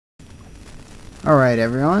Alright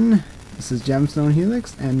everyone, this is Gemstone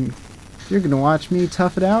Helix, and you're going to watch me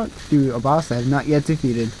tough it out through a boss I have not yet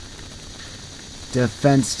defeated.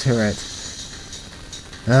 Defense Turret.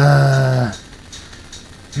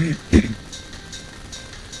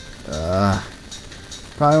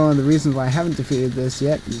 Probably one of the reasons why I haven't defeated this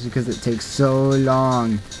yet is because it takes so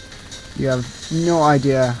long. You have no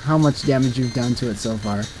idea how much damage you've done to it so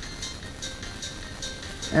far.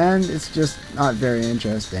 And it's just not very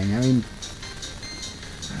interesting. I mean,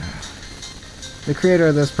 the creator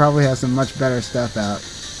of this probably has some much better stuff out.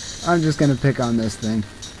 I'm just gonna pick on this thing.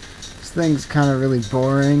 This thing's kind of really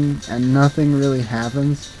boring, and nothing really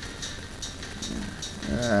happens.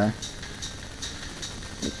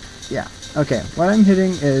 Yeah. Okay, what I'm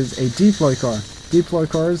hitting is a deploy core. Deploy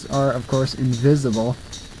cores are, of course, invisible.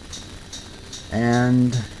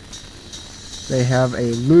 And they have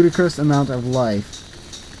a ludicrous amount of life.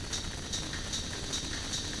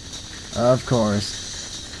 Of course.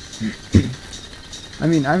 I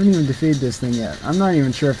mean, I haven't even defeated this thing yet. I'm not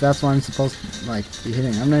even sure if that's what I'm supposed to, like, be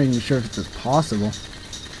hitting. I'm not even sure if it's possible.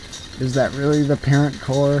 Is that really the parent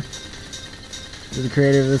core? Did the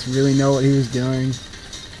creator of this really know what he was doing?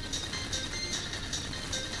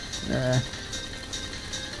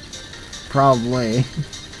 Probably.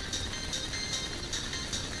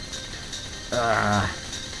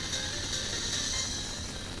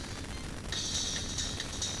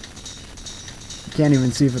 Can't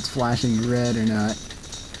even see if it's flashing red or not.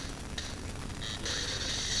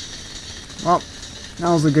 Well, that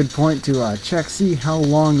was a good point to see how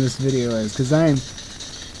long this video is, because I'm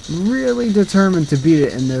really determined to beat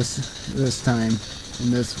it in this time,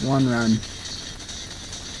 in this one run.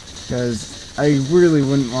 Because I really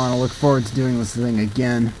wouldn't want to look forward to doing this thing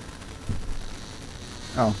again.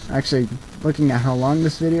 Oh, actually, looking at how long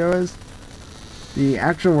this video is, the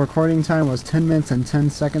actual recording time was 10 minutes and 10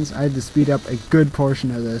 seconds. I had to speed up a good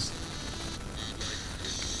portion of this.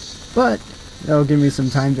 But that'll give me some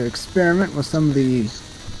time to experiment with some of the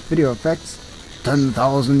video effects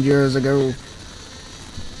 10,000 years ago.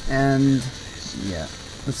 And yeah,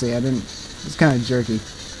 let's see, it's kind of jerky.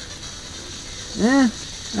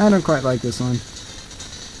 I don't quite like this one.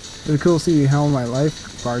 It'd be cool to see how my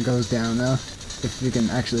life bar goes down though, if you can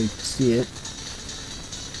actually see it.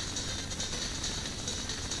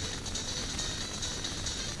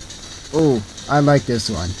 Oh, I like this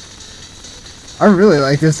one. I really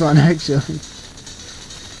like this one, actually.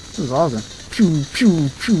 This is awesome. Pew, pew,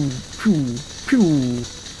 pew, pew, pew,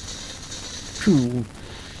 pew.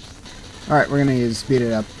 Alright, we're gonna need to speed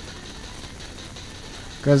it up,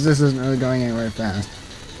 because this isn't really going anywhere fast.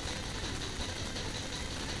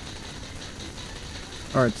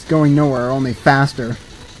 Or it's going nowhere, only faster.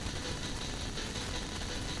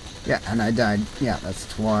 Yeah, and I died. Yeah, that's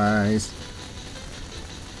twice.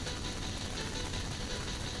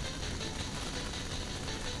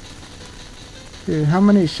 Dude, how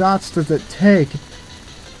many shots does it take?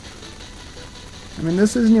 I mean,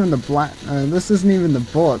 this isn't even this isn't even the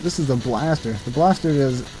bullet. This is the blaster. The blaster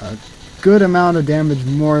does a good amount of damage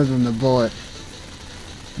more than the bullet.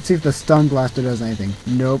 Let's see if the stun blaster does anything.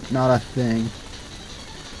 Nope, not a thing.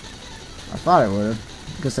 I thought it would have.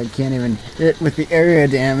 Guess I can't even hit with the area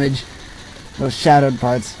damage. Those shadowed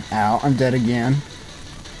parts. Ow, I'm dead again.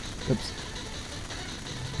 Oops.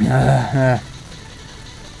 Yeah,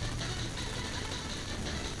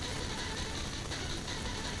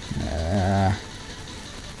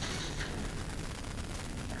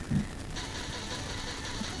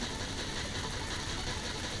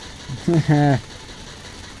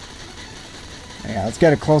 let's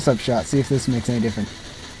get a close-up shot, see if this makes any difference.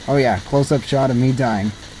 Oh yeah, close-up shot of me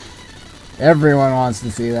dying. Everyone wants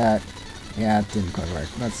to see that. Yeah, it didn't quite work.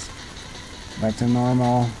 Let's back to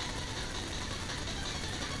normal.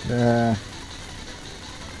 It's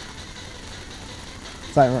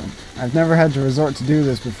like, I've never had to resort to do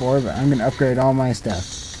this before, but I'm gonna upgrade all my stuff.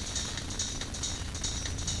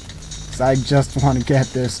 Because I just want to get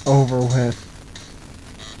this over with.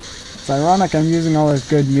 It's ironic I'm using all this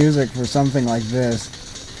good music for something like this.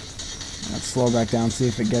 Let's slow back down, see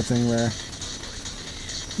if it gets anywhere.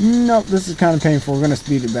 Nope, this is kind of painful. We're going to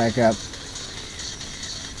speed it back up.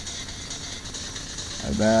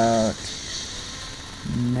 About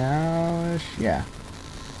now-ish? Yeah.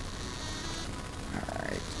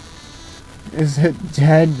 Alright. Is it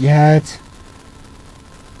dead yet?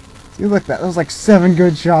 See, look, that was like 7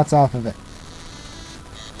 good shots off of it.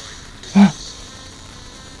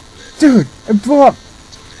 Dude, it blew up!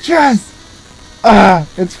 Yes!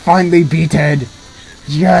 It's finally beaten!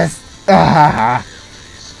 Yes!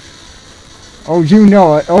 Oh, you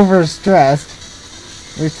know it. Overstressed.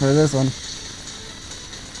 At least for this one.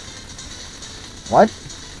 What?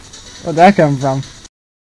 Where'd that come from?